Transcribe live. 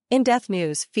In-depth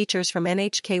news features from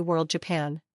NHK World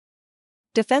Japan.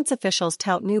 Defense officials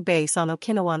tout new base on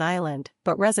Okinawan Island,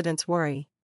 but residents worry.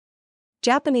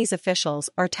 Japanese officials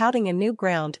are touting a new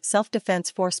ground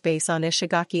self-defense force base on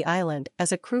Ishigaki Island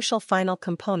as a crucial final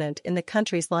component in the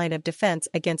country's line of defense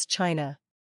against China.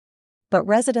 But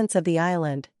residents of the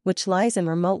island, which lies in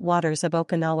remote waters of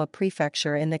Okinawa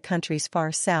Prefecture in the country's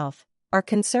far south, are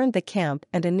concerned the camp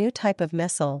and a new type of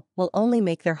missile will only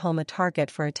make their home a target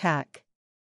for attack.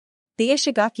 The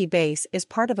Ishigaki base is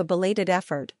part of a belated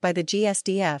effort by the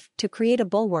GSDF to create a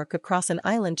bulwark across an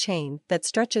island chain that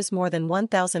stretches more than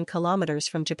 1,000 kilometers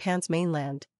from Japan's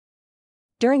mainland.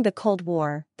 During the Cold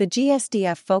War, the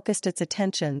GSDF focused its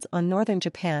attentions on northern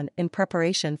Japan in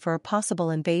preparation for a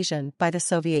possible invasion by the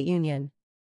Soviet Union.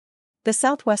 The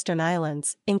southwestern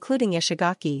islands, including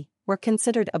Ishigaki, were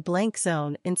considered a blank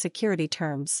zone in security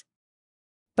terms.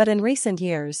 But in recent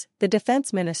years, the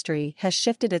Defense Ministry has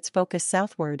shifted its focus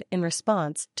southward in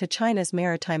response to China's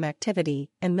maritime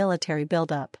activity and military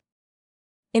buildup.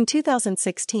 In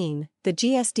 2016, the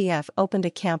GSDF opened a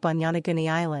camp on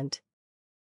Yonaguni Island.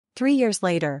 3 years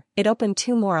later, it opened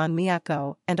 2 more on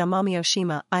Miyako and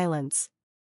Amami-Oshima Islands.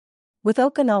 With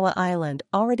Okinawa Island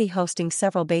already hosting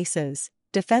several bases,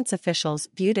 defense officials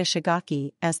viewed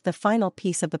Ishigaki as the final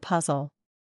piece of the puzzle.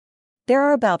 There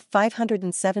are about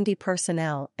 570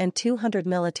 personnel and 200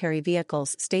 military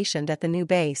vehicles stationed at the new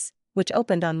base, which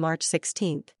opened on March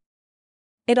 16.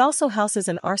 It also houses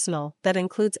an arsenal that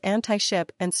includes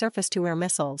anti-ship and surface-to-air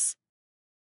missiles.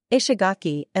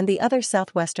 Ishigaki and the other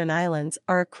southwestern islands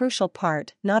are a crucial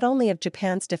part not only of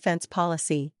Japan's defense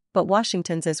policy, but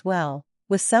Washington's as well,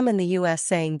 with some in the U.S.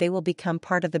 saying they will become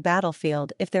part of the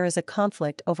battlefield if there is a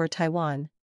conflict over Taiwan.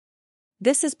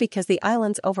 This is because the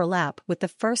islands overlap with the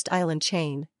first island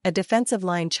chain, a defensive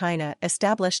line China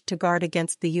established to guard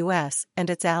against the U.S. and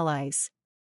its allies.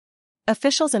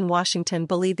 Officials in Washington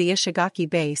believe the Ishigaki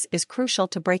base is crucial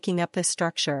to breaking up this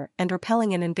structure and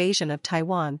repelling an invasion of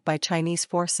Taiwan by Chinese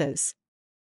forces.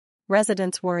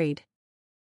 Residents worried.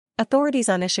 Authorities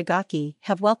on Ishigaki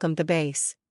have welcomed the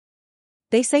base.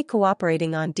 They say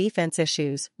cooperating on defense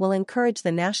issues will encourage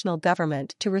the national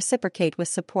government to reciprocate with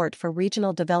support for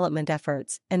regional development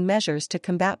efforts and measures to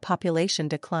combat population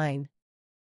decline.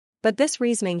 But this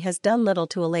reasoning has done little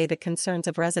to allay the concerns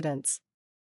of residents.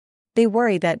 They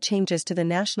worry that changes to the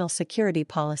national security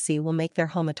policy will make their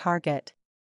home a target.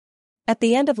 At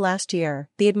the end of last year,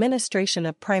 the administration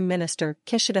of Prime Minister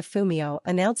Kishida Fumio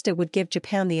announced it would give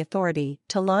Japan the authority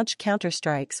to launch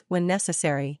counterstrikes when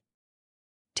necessary.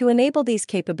 To enable these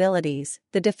capabilities,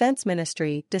 the Defense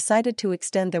Ministry decided to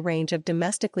extend the range of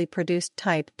domestically produced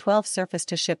Type 12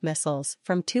 surface-to-ship missiles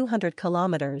from 200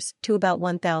 kilometers to about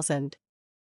 1,000.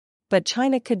 But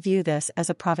China could view this as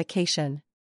a provocation.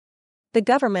 The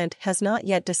government has not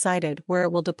yet decided where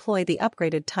it will deploy the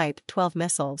upgraded Type 12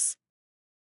 missiles.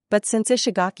 But since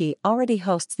Ishigaki already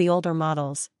hosts the older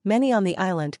models, many on the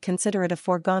island consider it a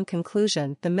foregone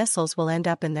conclusion the missiles will end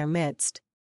up in their midst.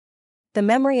 The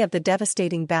memory of the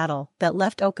devastating battle that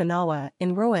left Okinawa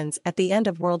in ruins at the end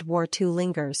of World War II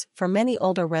lingers for many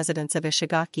older residents of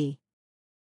Ishigaki.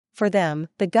 For them,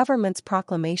 the government's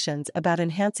proclamations about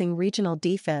enhancing regional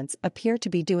defense appear to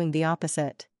be doing the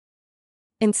opposite.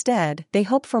 Instead, they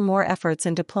hope for more efforts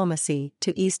in diplomacy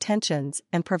to ease tensions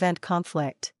and prevent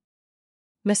conflict.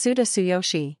 Masuda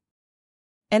Tsuyoshi,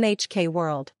 NHK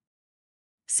World.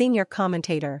 Senior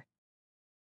Commentator.